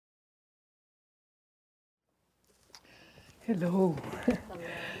Hello.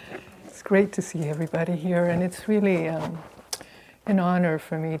 It's great to see everybody here, and it's really an honor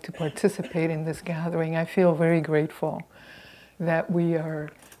for me to participate in this gathering. I feel very grateful that we are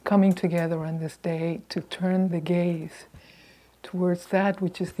coming together on this day to turn the gaze towards that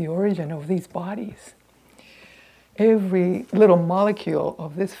which is the origin of these bodies. Every little molecule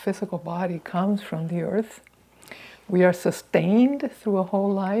of this physical body comes from the earth. We are sustained through a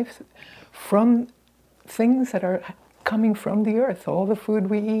whole life from things that are coming from the earth, all the food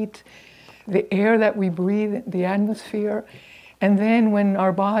we eat, the air that we breathe, the atmosphere. And then when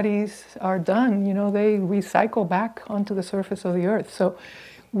our bodies are done, they recycle back onto the surface of the earth. So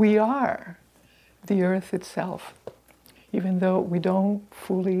we are the earth itself, even though we don't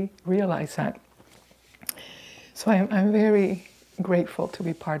fully realize that. So I'm very grateful to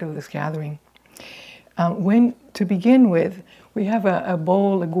be part of this gathering. To begin with, we have a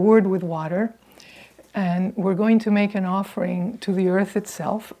bowl, a gourd with water, and we're going to make an offering to the earth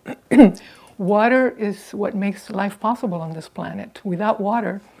itself. Water is what makes life possible on this planet. Without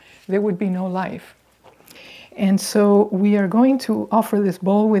water, there would be no life. And so we are going to offer this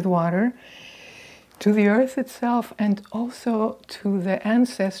bowl with water to the earth itself and also to the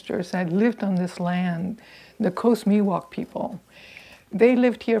ancestors that lived on this land, the Coast Miwok people. They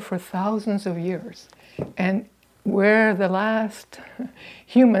lived here for thousands of years, and we're the last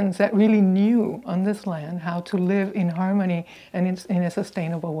humans that really knew on this land how to live in harmony and in a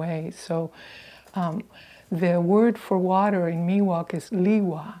sustainable way. So the word for water in Miwok is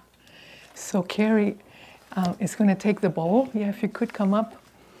liwa. So Carrie is going to take the bowl. Yeah, if you could come up.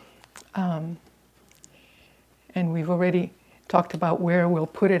 And we've already talked about where we'll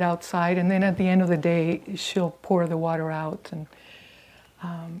put it outside, and then at the end of the day, she'll pour the water out, and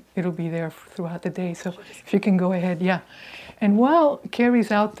it'll be there throughout the day. So if you can go ahead, yeah. And while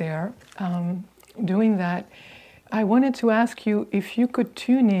Carrie's out there doing that, I wanted to ask you if you could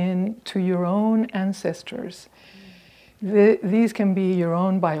tune in to your own ancestors. These can be your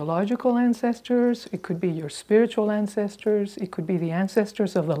own biological ancestors, it could be your spiritual ancestors, it could be the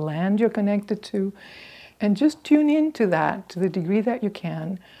ancestors of the land you're connected to. And just tune into that to the degree that you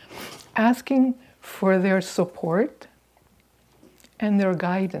can, asking for their support and their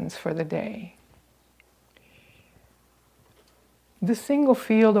guidance for the day. The single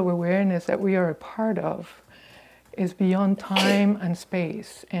field of awareness that we are a part of is beyond time and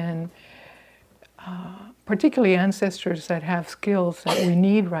space, and particularly ancestors that have skills that we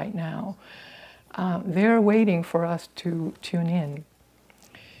need right now, they're waiting for us to tune in.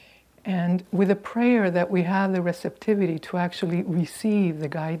 And with a prayer that we have the receptivity to actually receive the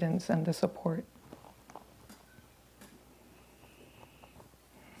guidance and the support.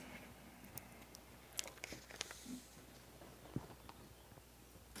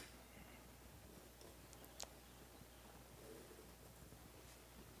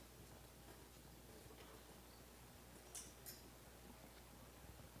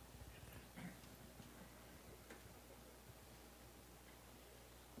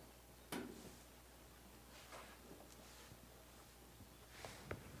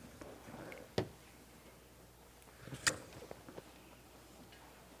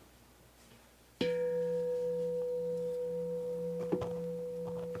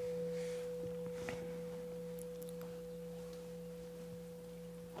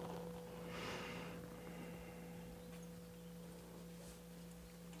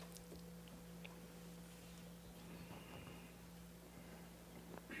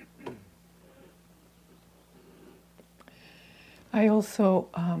 I also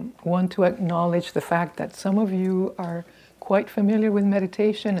want to acknowledge the fact that some of you are quite familiar with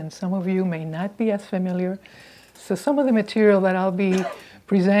meditation and some of you may not be as familiar. So some of the material that I'll be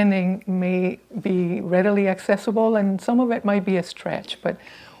presenting may be readily accessible and some of it might be a stretch. But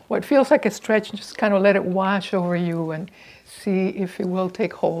what feels like a stretch, just kind of let it wash over you and see if it will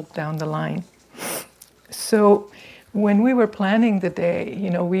take hold down the line. So when we were planning the day,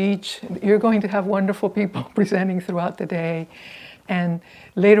 you're going to have wonderful people presenting throughout the day. And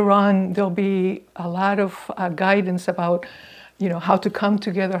later on, there'll be a lot of guidance about, how to come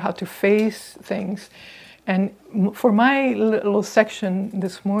together, how to face things. And for my little section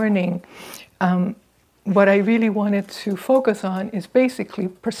this morning, what I really wanted to focus on is basically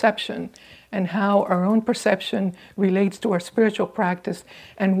perception and how our own perception relates to our spiritual practice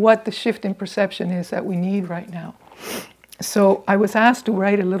and what the shift in perception is that we need right now. So I was asked to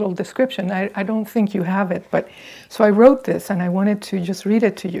write a little description. I don't think you have it, so I wrote this and I wanted to just read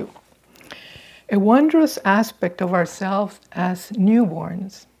it to you. A wondrous aspect of ourselves as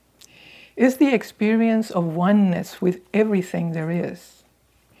newborns is the experience of oneness with everything there is.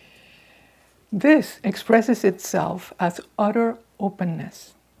 This expresses itself as utter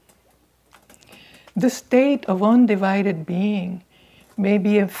openness. The state of undivided being may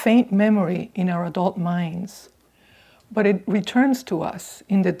be a faint memory in our adult minds, but it returns to us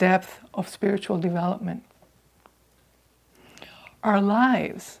in the depth of spiritual development. Our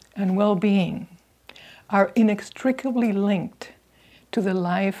lives and well-being are inextricably linked to the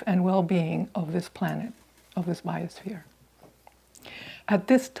life and well-being of this planet, of this biosphere. At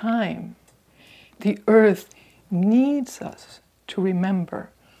this time, the earth needs us to remember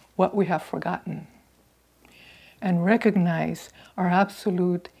what we have forgotten and recognize our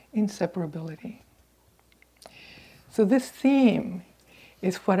absolute inseparability. So this theme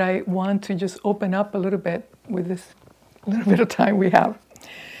is what I want to just open up a little bit with this little bit of time we have.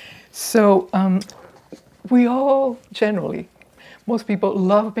 So we all generally, most people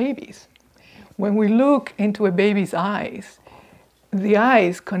love babies. When we look into a baby's eyes, the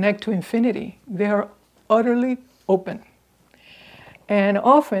eyes connect to infinity. They are utterly open. And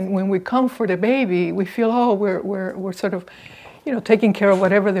often when we comfort a baby, we feel, oh, we're sort of, taking care of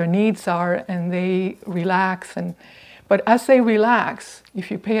whatever their needs are, and they relax. But as they relax,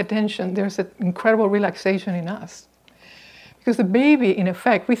 if you pay attention, there's an incredible relaxation in us. Because the baby, in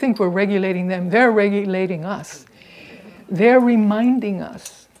effect, we think we're regulating them. They're regulating us. They're reminding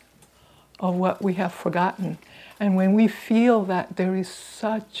us of what we have forgotten. And when we feel that, there is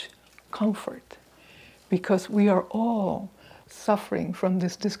such comfort, because we are all suffering from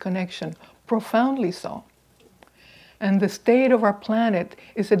this disconnection, profoundly so. And the state of our planet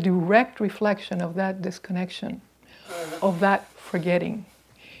is a direct reflection of that disconnection, of that forgetting.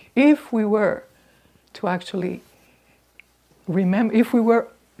 If we were to actually remember, if we were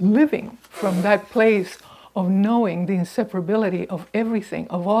living from that place of knowing the inseparability of everything,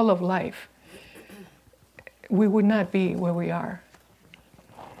 of all of life, we would not be where we are.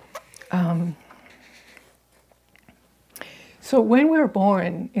 So when we're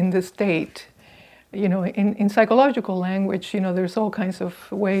born in this state, in psychological language, there's all kinds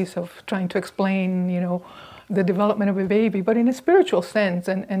of ways of trying to explain, the development of a baby. But in a spiritual sense,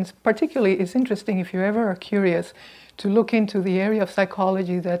 and particularly it's interesting if you ever are curious to look into the area of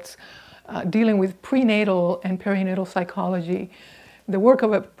psychology that's dealing with prenatal and perinatal psychology. The work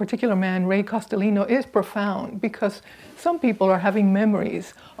of a particular man, Ray Castellino, is profound, because some people are having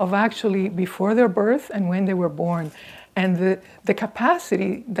memories of actually before their birth and when they were born. And the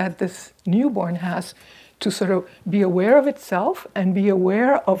capacity that this newborn has to sort of be aware of itself and be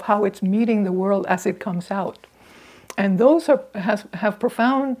aware of how it's meeting the world as it comes out. And those have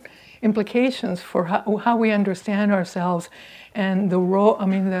profound implications for how we understand ourselves, and the role,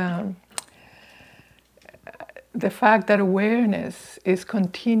 the fact that awareness is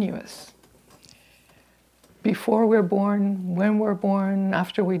continuous. Before we're born, when we're born,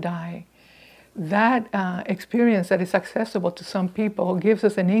 after we die. That experience that is accessible to some people gives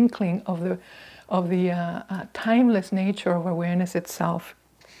us an inkling of the timeless nature of awareness itself.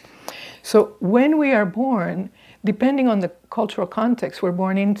 So when we are born, depending on the cultural context we're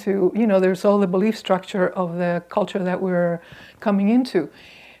born into, there's all the belief structure of the culture that we're coming into.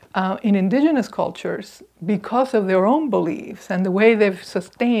 In indigenous cultures, because of their own beliefs and the way they've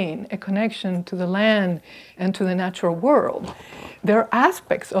sustained a connection to the land and to the natural world, there are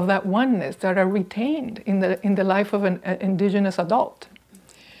aspects of that oneness that are retained in the life of an indigenous adult.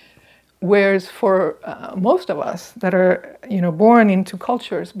 Whereas for most of us that are born into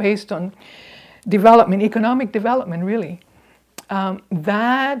cultures based on development, economic development really,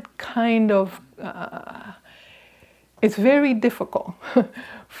 that kind of it's very difficult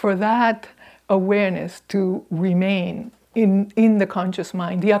for that awareness to remain in the conscious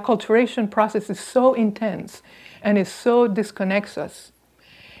mind. The acculturation process is so intense and it so disconnects us.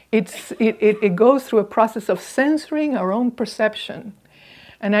 It goes through a process of censoring our own perception.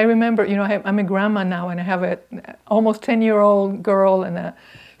 And I remember, I'm a grandma now, and I have a almost 10-year-old girl and a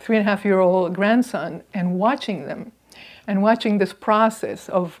 3.5-year-old grandson, and watching them, and watching this process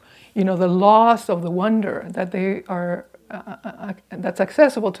of the loss of the wonder that they are, that's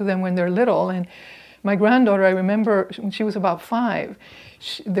accessible to them when they're little. And my granddaughter, I remember when she was about 5,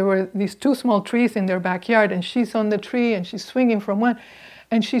 there were these 2 small trees in their backyard, and she's on the tree and she's swinging from one,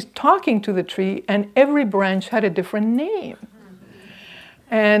 and she's talking to the tree, and every branch had a different name.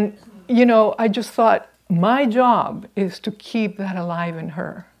 And, I just thought, my job is to keep that alive in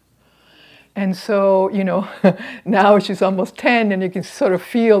her. And so, now she's almost 10, and you can sort of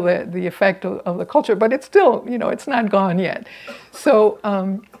feel the effect of the culture, but it's still, it's not gone yet. So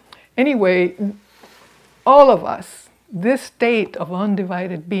anyway, all of us, this state of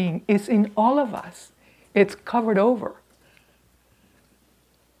undivided being is in all of us. It's covered over.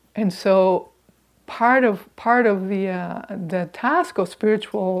 And so part of the task of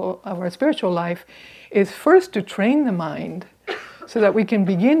our spiritual life is first to train the mind so that we can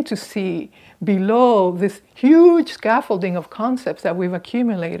begin to see below this huge scaffolding of concepts that we've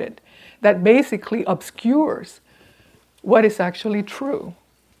accumulated that basically obscures what is actually true.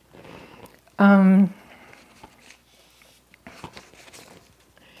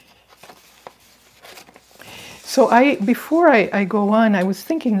 So before I go on, I was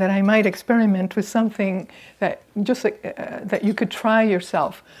thinking that I might experiment with something that that you could try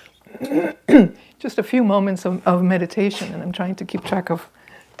yourself. Just a few moments of meditation, and I'm trying to keep track of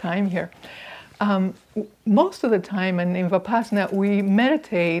time here. Most of the time in Vipassana, we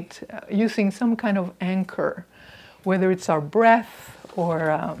meditate using some kind of anchor, whether it's our breath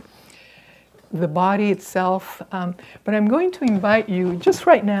or the body itself. But I'm going to invite you, just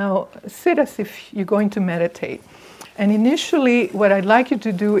right now, sit as if you're going to meditate. And initially, what I'd like you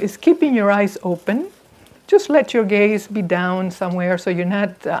to do is keeping your eyes open. Just let your gaze be down somewhere so you're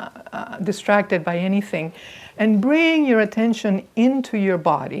not distracted by anything. And bring your attention into your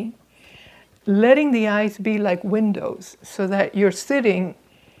body, letting the eyes be like windows so that you're sitting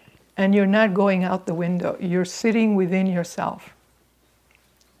and you're not going out the window. You're sitting within yourself.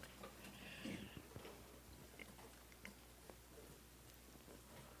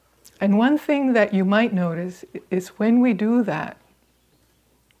 And one thing that you might notice is when we do that,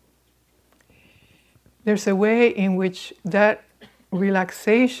 there's a way in which that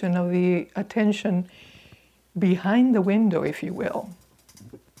relaxation of the attention behind the window, if you will,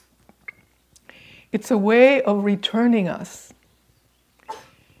 it's a way of returning us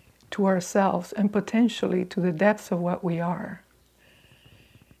to ourselves and potentially to the depths of what we are.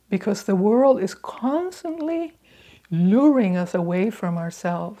 Because the world is constantly luring us away from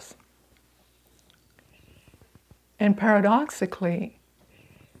ourselves. And paradoxically,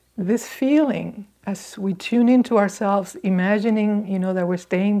 this feeling, as we tune into ourselves, imagining, that we're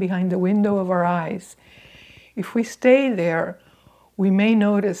staying behind the window of our eyes, if we stay there, we may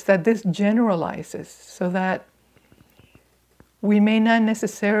notice that this generalizes so that we may not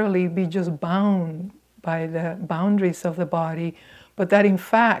necessarily be just bound by the boundaries of the body, but that in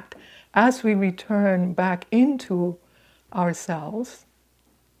fact, as we return back into ourselves,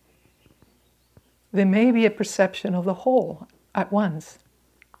 there may be a perception of the whole at once.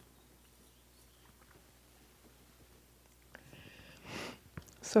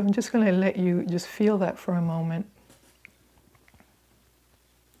 So I'm just going to let you just feel that for a moment.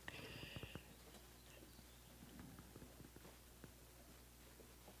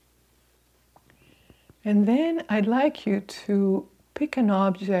 And then I'd like you to pick an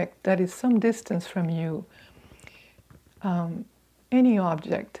object that is some distance from you, any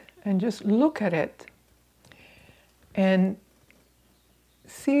object, and just look at it and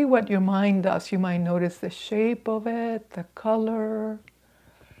see what your mind does. You might notice the shape of it, the color,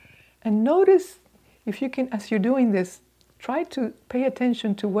 and notice, if you can, as you're doing this, try to pay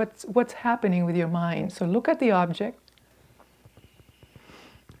attention to what's happening with your mind. So look at the object,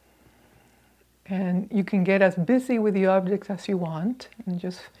 and you can get as busy with the object as you want, and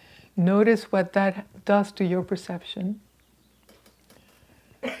just notice what that does to your perception.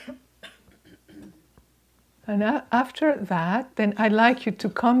 And after that, then I'd like you to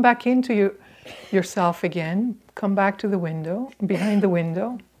come back into yourself again, come back to the window, behind the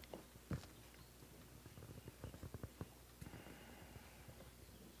window.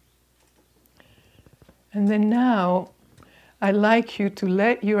 And then now, I'd like you to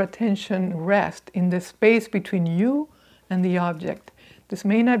let your attention rest in the space between you and the object. This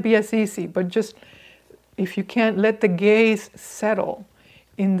may not be as easy, but just, if you can't, let the gaze settle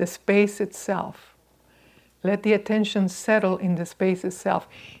in the space itself. Let the attention settle in the space itself.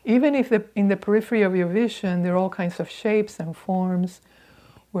 Even if in the periphery of your vision there are all kinds of shapes and forms,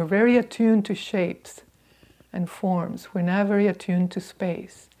 we're very attuned to shapes and forms. We're not very attuned to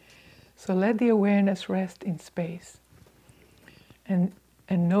space. So let the awareness rest in space and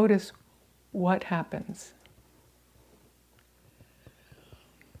notice what happens.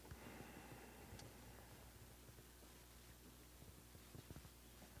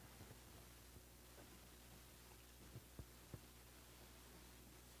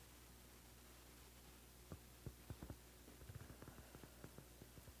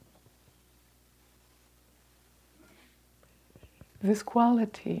 This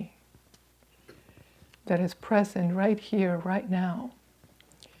quality that is present right here, right now,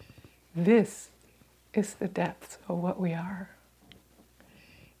 this is the depth of what we are.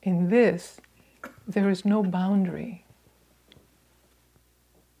 In this, there is no boundary.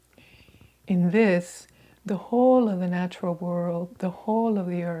 In this, the whole of the natural world, the whole of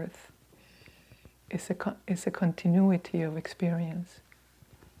the earth, is a continuity of experience.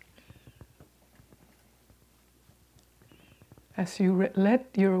 As you let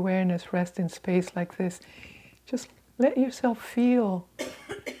your awareness rest in space like this, just let yourself feel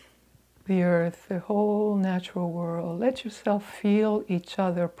the earth, the whole natural world. Let yourself feel each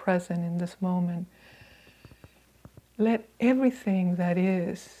other present in this moment. Let everything that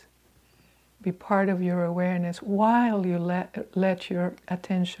is be part of your awareness while you let your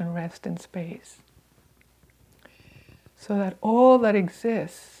attention rest in space. So that all that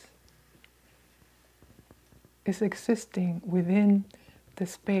exists is existing within the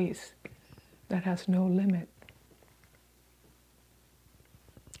space that has no limit.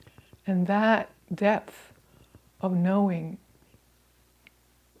 And that depth of knowing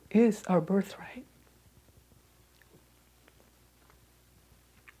is our birthright.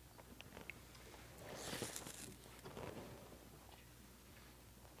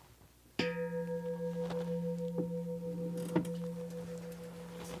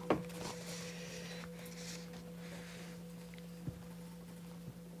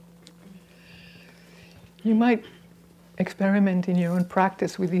 You might experiment in your own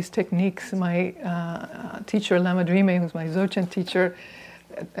practice with these techniques. My teacher, Lama Drime, who's my Dzogchen teacher,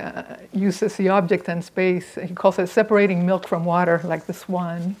 uses the object and space. He calls it separating milk from water, like the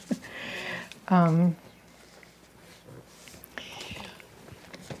swan. I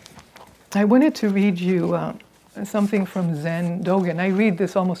wanted to read you something from Zen Dogen. I read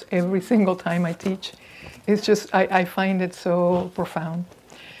this almost every single time I teach. It's just, I find it so profound.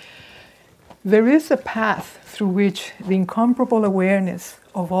 There is a path through which the incomparable awareness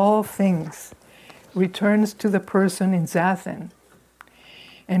of all things returns to the person in Zazen,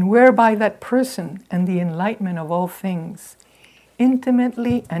 and whereby that person and the enlightenment of all things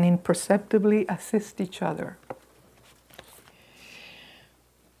intimately and imperceptibly assist each other.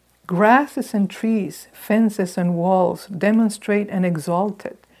 Grasses and trees, fences and walls demonstrate and exalt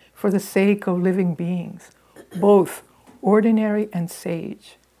it for the sake of living beings, both ordinary and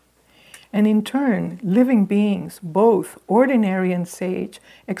sage. And in turn, living beings, both ordinary and sage,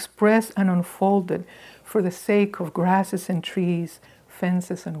 express and unfold it for the sake of grasses and trees,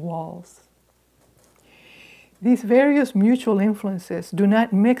 fences and walls. These various mutual influences do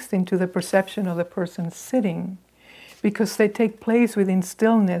not mix into the perception of the person sitting, because they take place within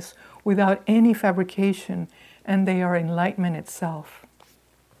stillness without any fabrication, and they are enlightenment itself.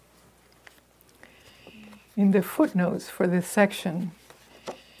 In the footnotes for this section,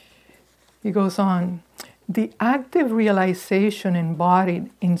 he goes on, the active realization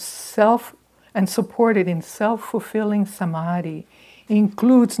embodied in self and supported in self-fulfilling samadhi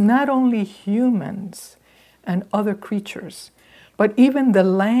includes not only humans and other creatures, but even the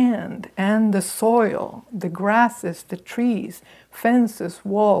land and the soil, the grasses, the trees, fences,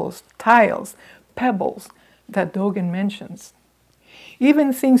 walls, tiles, pebbles that Dogen mentions.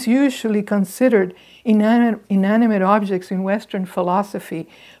 Even things usually considered inanimate objects in Western philosophy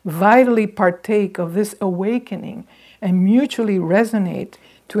vitally partake of this awakening and mutually resonate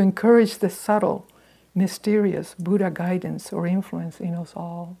to encourage the subtle, mysterious Buddha guidance or influence in us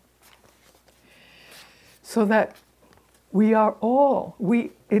all. So that we are all,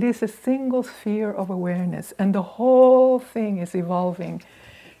 it is a single sphere of awareness, and the whole thing is evolving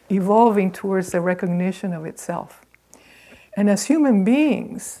towards the recognition of itself. And as human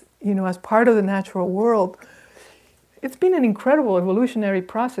beings, as part of the natural world, it's been an incredible evolutionary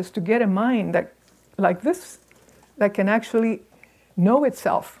process to get a mind that, like this, that can actually know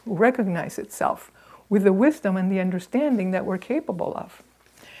itself, recognize itself, with the wisdom and the understanding that we're capable of.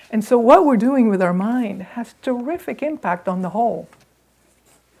 And so what we're doing with our mind has terrific impact on the whole.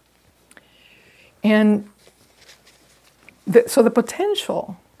 And so the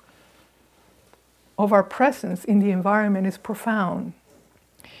potential of our presence in the environment is profound.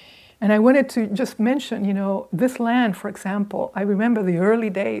 And I wanted to just mention, this land, for example, I remember the early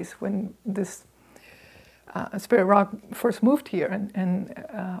days when this Spirit Rock first moved here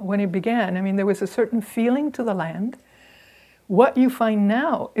and when it began. There was a certain feeling to the land. What you find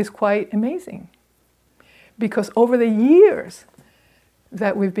now is quite amazing, because over the years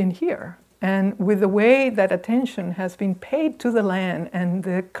that we've been here, and with the way that attention has been paid to the land and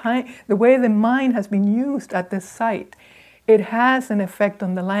the way the mind has been used at this site, it has an effect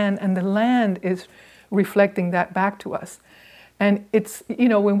on the land, and the land is reflecting that back to us. And it's,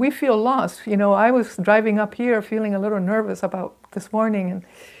 when we feel lost, I was driving up here feeling a little nervous about this morning, and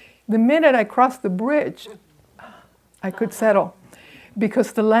the minute I crossed the bridge, I could settle,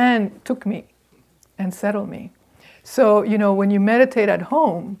 because the land took me and settled me. So, when you meditate at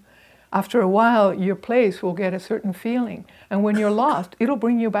home, after a while, your place will get a certain feeling. And when you're lost, it'll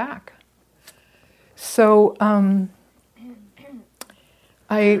bring you back. So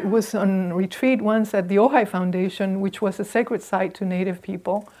I was on retreat once at the Ojai Foundation, which was a sacred site to Native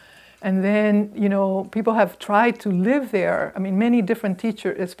people. And then, people have tried to live there. I mean, many different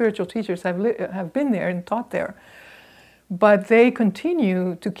spiritual teachers have been there and taught there. But they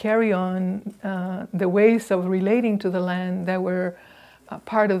continue to carry on the ways of relating to the land that were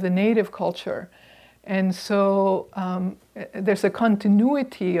part of the native culture. And so there's a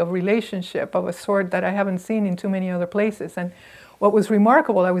continuity of relationship of a sort that I haven't seen in too many other places. And what was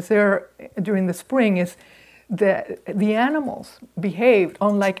remarkable, I was there during the spring, is that the animals behaved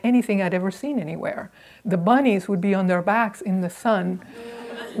unlike anything I'd ever seen anywhere. The bunnies would be on their backs in the sun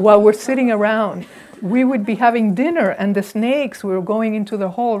while we're sitting around. We would be having dinner and the snakes were going into the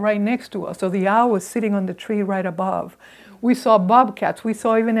hole right next to us. So the owl was sitting on the tree right above. We saw bobcats. We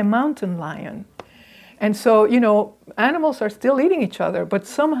saw even a mountain lion. And so, animals are still eating each other, but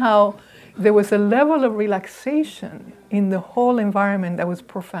somehow there was a level of relaxation in the whole environment that was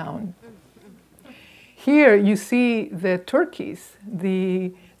profound. Here you see the turkeys,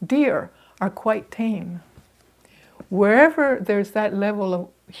 the deer are quite tame. Wherever there's that level of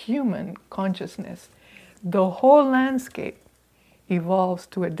human consciousness, the whole landscape evolves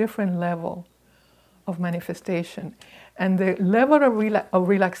to a different level of manifestation. And the level of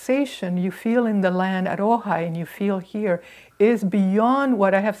relaxation you feel in the land at Ojai and you feel here is beyond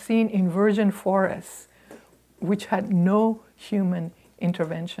what I have seen in virgin forests, which had no human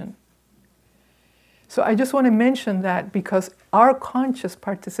intervention. So I just want to mention that because our conscious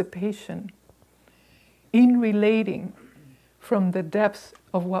participation in relating from the depths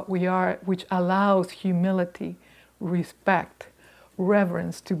of what we are, which allows humility, respect,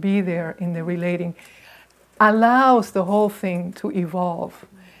 reverence to be there in the relating, allows the whole thing to evolve.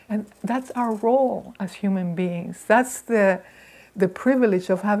 And that's our role as human beings. That's the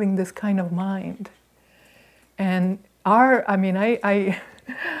privilege of having this kind of mind. And I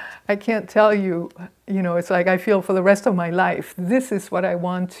can't tell you, it's like I feel for the rest of my life, this is what I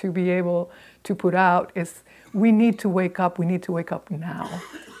want to be able to put out, is we need to wake up now.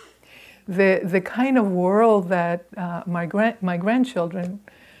 The kind of world that my grandchildren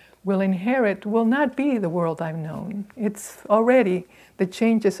will inherit will not be the world I've known. It's already, the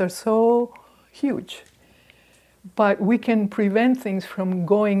changes are so huge. But we can prevent things from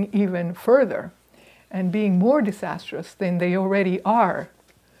going even further and being more disastrous than they already are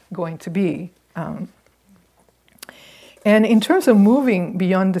going to be. And in terms of moving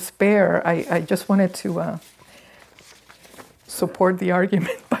beyond despair, I just wanted to support the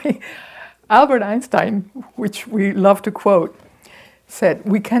argument by Albert Einstein, which we love to quote, said,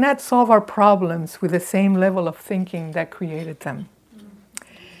 "We cannot solve our problems with the same level of thinking that created them."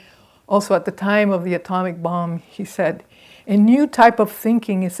 Also, at the time of the atomic bomb, he said, "A new type of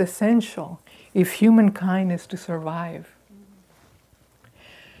thinking is essential if humankind is to survive."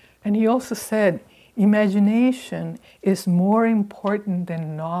 And he also said, "Imagination is more important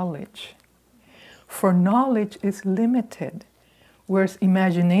than knowledge, for knowledge is limited, whereas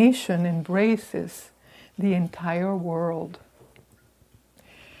imagination embraces the entire world."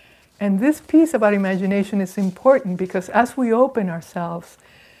 And this piece about imagination is important because as we open ourselves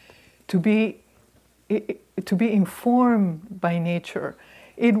to be informed by nature,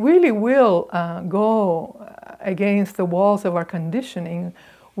 it really will go against the walls of our conditioning.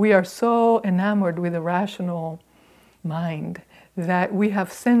 We are so enamored with the rational mind that we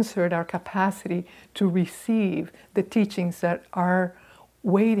have censored our capacity to receive the teachings that are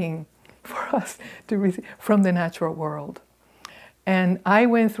waiting for us to receive from the natural world. And I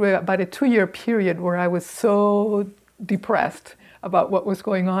went through about a 2-year period where I was so depressed about what was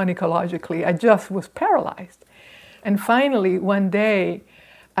going on ecologically. I just was paralyzed. And finally, one day,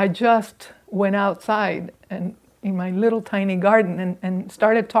 I just went outside and in my little tiny garden and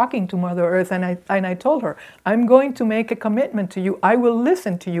started talking to Mother Earth. And I told her, "I'm going to make a commitment to you. I will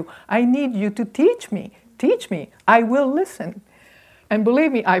listen to you. I need you to teach me. Teach me. I will listen." And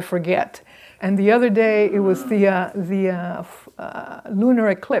believe me, I forget. And the other day, it was the lunar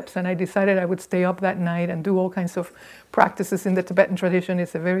eclipse, and I decided I would stay up that night and do all kinds of practices in the Tibetan tradition.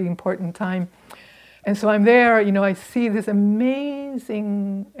 It's a very important time. And so I'm there, I see this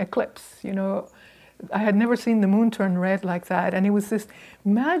amazing eclipse, I had never seen the moon turn red like that. And it was this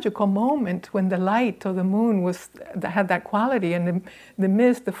magical moment when the light of the moon had that quality, and the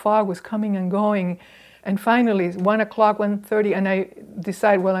mist, the fog was coming and going. And finally, it's 1 o'clock, 1:30, and I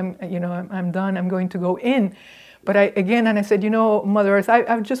decide, well, I'm done. I'm going to go in. But I said, Mother Earth,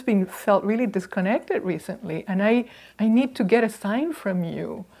 I've just felt really disconnected recently, and I need to get a sign from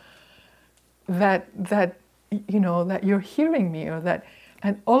you that you're hearing me, or that.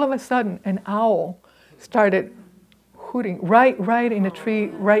 And all of a sudden, an owl started hooting right in a tree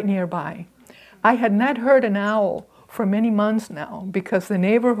right nearby. I had not heard an owl for many months now because the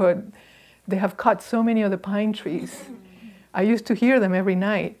neighborhood, they have cut so many of the pine trees. I used to hear them every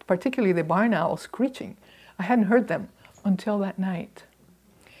night, particularly the barn owl screeching. I hadn't heard them until that night.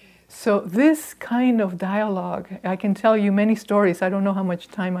 So this kind of dialogue, I can tell you many stories. I don't know how much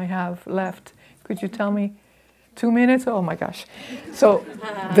time I have left. Could you tell me? 2 minutes? Oh my gosh. So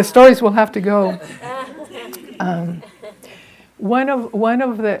the stories will have to go. A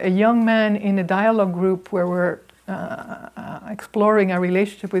young man in a dialogue group where we're exploring our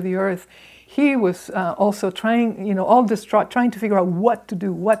relationship with the earth, he was also trying, all distraught, trying to figure out what to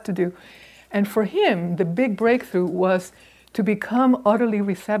do. And for him, the big breakthrough was to become utterly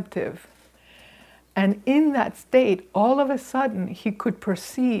receptive. And in that state, all of a sudden, he could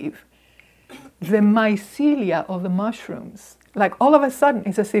perceive the mycelia of the mushrooms. Like all of a sudden,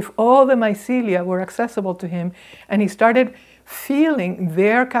 it's as if all the mycelia were accessible to him, and he started feeling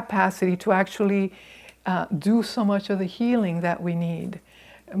their capacity to actually do so much of the healing that we need.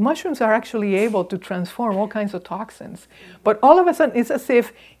 Mushrooms are actually able to transform all kinds of toxins. But all of a sudden, it's as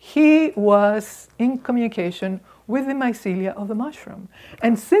if he was in communication with the mycelia of the mushroom.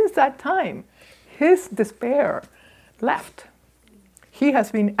 And since that time, his despair left. He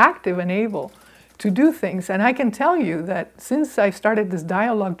has been active and able to do things. And I can tell you that since I started this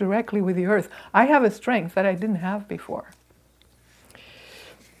dialogue directly with the earth, I have a strength that I didn't have before.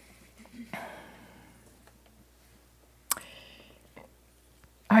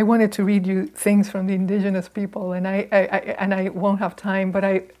 I wanted to read you things from the indigenous people, and I won't have time, but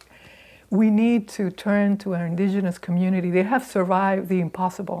we need to turn to our indigenous community. They have survived the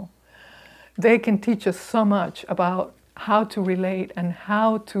impossible. They can teach us so much about how to relate and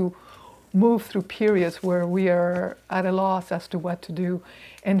how to move through periods where we are at a loss as to what to do.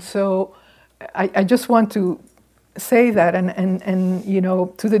 And so I just want to say that, and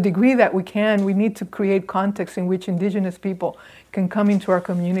to the degree that we can, we need to create contexts in which indigenous people can come into our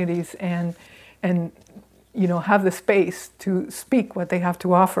communities and have the space to speak what they have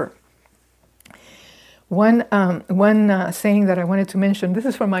to offer. One saying that I wanted to mention, this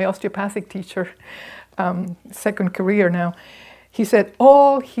is from my osteopathic teacher, second career now. He said,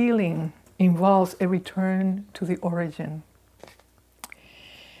 all healing involves a return to the origin.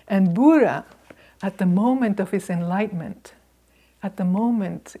 And Buddha, at the moment of his enlightenment, at the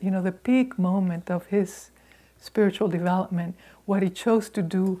moment, the peak moment of his spiritual development, what he chose to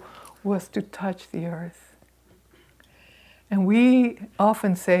do was to touch the earth. And we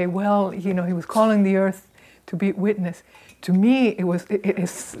often say, well, he was calling the earth to be witness. To me,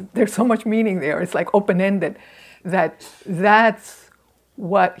 there's so much meaning there. It's like open-ended. That's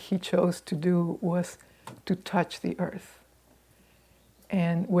what he chose to do, was to touch the earth.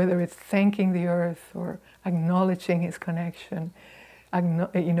 And whether it's thanking the earth or acknowledging his connection,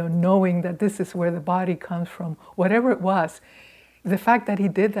 knowing that this is where the body comes from, whatever it was, the fact that he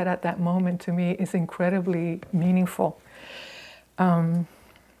did that at that moment to me is incredibly meaningful. And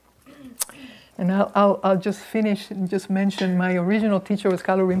I'll just finish and just mention my original teacher was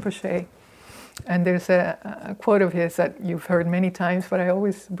Kalu Rinpoche. And there's a quote of his that you've heard many times, but I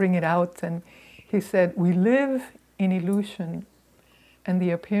always bring it out. And he said, "We live in illusion and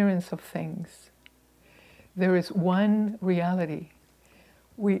the appearance of things. There is one reality.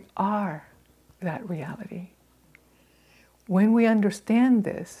 We are that reality. When we understand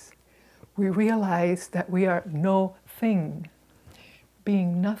this, we realize that we are no thing.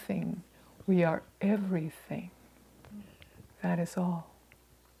 Being nothing, we are everything. That is all."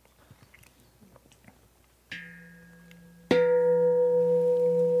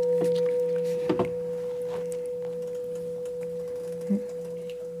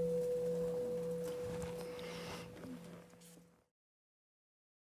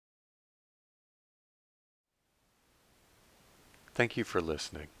 Thank you for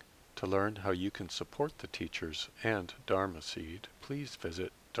listening. To learn how you can support the teachers and Dharma Seed, please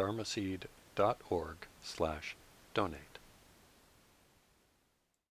visit dharmaseed.org/donate.